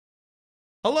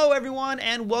Hello everyone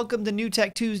and welcome to New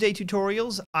Tech Tuesday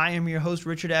Tutorials. I am your host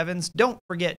Richard Evans. Don't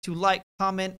forget to like,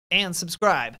 comment, and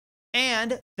subscribe.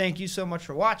 And thank you so much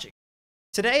for watching.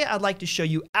 Today I'd like to show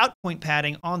you outpoint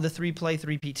padding on the 3Play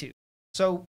 3P2.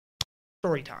 So,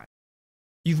 story time.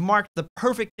 You've marked the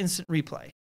perfect instant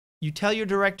replay. You tell your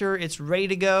director it's ready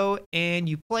to go and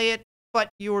you play it, but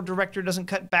your director doesn't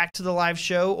cut back to the live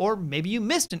show, or maybe you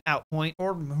missed an outpoint,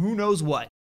 or who knows what.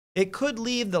 It could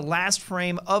leave the last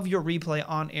frame of your replay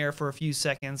on air for a few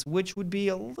seconds, which would be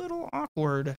a little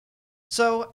awkward.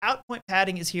 So, outpoint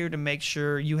padding is here to make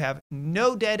sure you have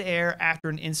no dead air after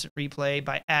an instant replay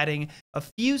by adding a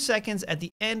few seconds at the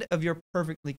end of your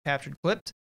perfectly captured clip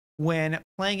when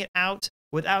playing it out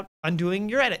without undoing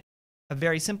your edit. A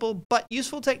very simple but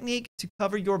useful technique to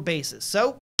cover your bases.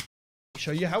 So, I'll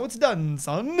show you how it's done,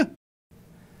 son.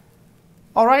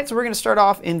 Alright, so we're going to start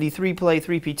off in the 3Play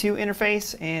 3P2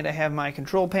 interface, and I have my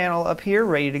control panel up here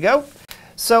ready to go.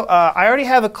 So I already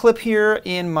have a clip here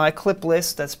in my clip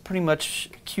list that's pretty much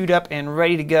queued up and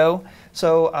ready to go.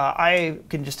 So I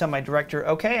can just tell my director,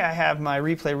 okay, I have my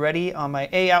replay ready on my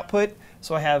A output.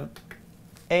 So I have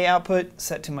A output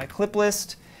set to my clip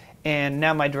list, and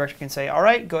now my director can say,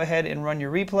 alright, go ahead and run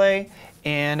your replay,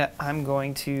 and I'm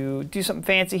going to do something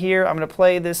fancy here. I'm going to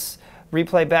play this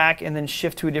replay back and then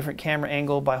shift to a different camera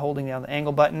angle by holding down the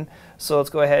angle button. So let's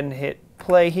go ahead and hit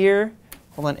play here,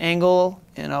 hold on angle,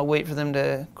 and I'll wait for them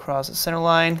to cross the center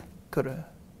line. Go to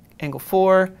angle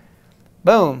 4,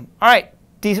 boom. All right,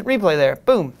 decent replay there,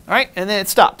 boom. All right, and then it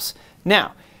stops.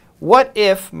 Now, what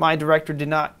if my director did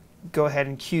not go ahead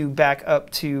and cue back up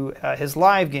to his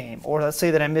live game, or let's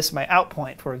say that I missed my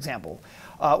outpoint, for example?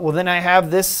 Well, then I have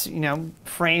this,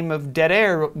 frame of dead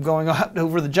air going on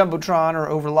over the Jumbotron or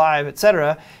over live,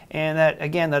 etc. And that,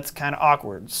 again, that's kind of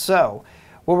awkward. So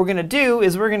what we're going to do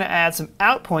is we're going to add some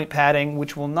outpoint padding,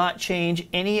 which will not change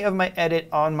any of my edit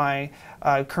on my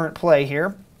current play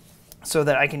here, so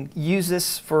that I can use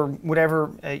this for whatever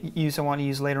use I want to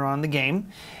use later on in the game.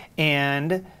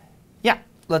 And yeah,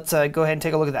 let's go ahead and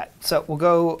take a look at that. So we'll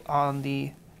go on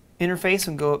the interface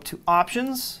and go up to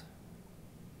Options.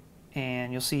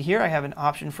 And you'll see here I have an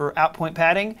option for outpoint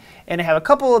padding, and I have a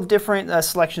couple of different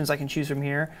selections I can choose from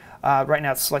here. Right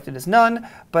now it's selected as none,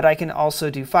 but I can also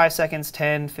do 5 seconds,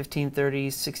 10, 15, 30,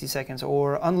 60 seconds,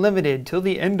 or unlimited till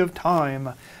the end of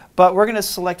time. But we're going to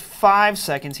select 5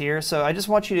 seconds here, so I just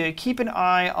want you to keep an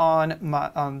eye on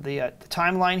the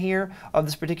timeline here of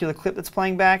this particular clip that's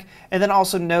playing back, and then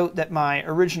also note that my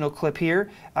original clip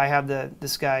here, I have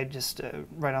this guy just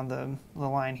right on the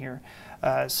line here.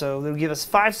 So it'll give us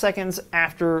 5 seconds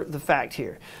after the fact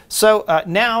here. So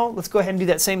now let's go ahead and do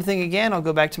that same thing again. I'll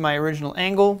go back to my original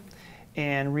angle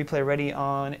and replay ready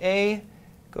on A.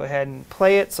 Go ahead and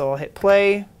play it. So I'll hit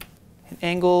play, hit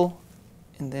angle,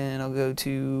 and then I'll go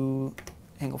to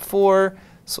angle 4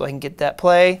 so I can get that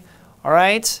play. All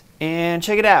right, and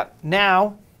check it out.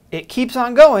 Now it keeps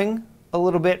on going a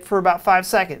little bit for about 5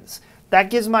 seconds. That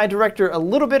gives my director a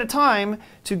little bit of time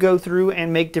to go through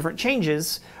and make different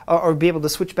changes, or be able to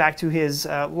switch back to his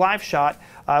live shot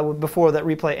before that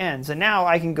replay ends. And now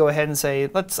I can go ahead and say,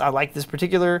 I like this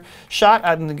particular shot.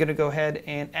 I'm going to go ahead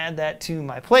and add that to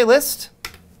my playlist.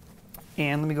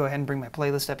 And let me go ahead and bring my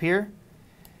playlist up here.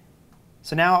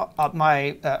 So now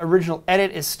my original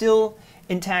edit is still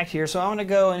intact here. So I'm going to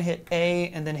go and hit A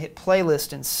and then hit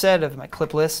playlist instead of my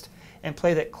clip list, and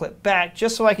play that clip back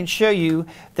just so I can show you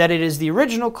that it is the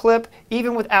original clip.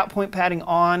 Even with outpoint padding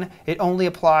on, it only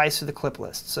applies to the clip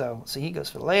list. So see, he goes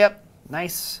for the layup,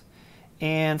 nice,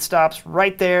 and stops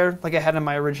right there like I had in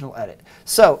my original edit.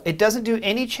 So it doesn't do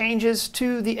any changes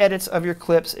to the edits of your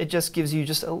clips. It just gives you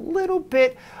just a little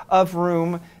bit of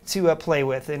room to play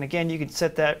with. And again, you can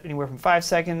set that anywhere from 5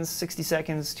 seconds, 60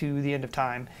 seconds to the end of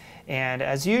time. And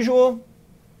as usual,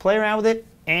 play around with it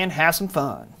and have some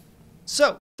fun.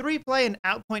 So 3Play and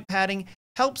outpoint padding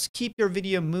helps keep your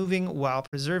video moving while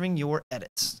preserving your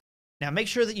edits. Now make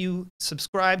sure that you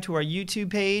subscribe to our YouTube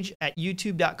page at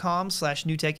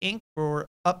youtube.com/newtechinc for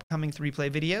upcoming 3Play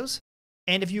videos.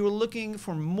 And if you are looking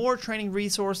for more training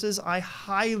resources, I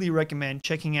highly recommend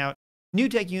checking out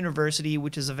NewTek University,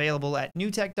 which is available at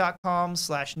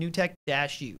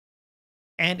newtek.com/newtek-u.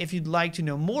 And if you'd like to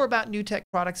know more about NewTek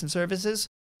products and services,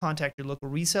 contact your local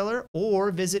reseller or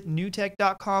visit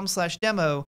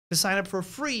newtek.com/demo to sign up for a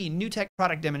free NewTek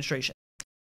product demonstration.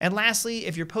 And lastly,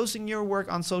 if you're posting your work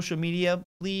on social media,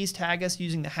 please tag us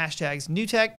using the hashtags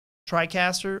NewTek,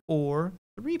 TriCaster, or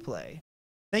 3Play.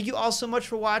 Thank you all so much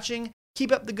for watching.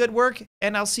 Keep up the good work,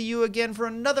 and I'll see you again for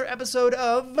another episode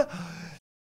of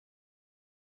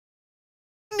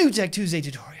New Tech Tuesday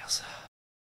Tutorials.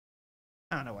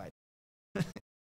 I don't know why.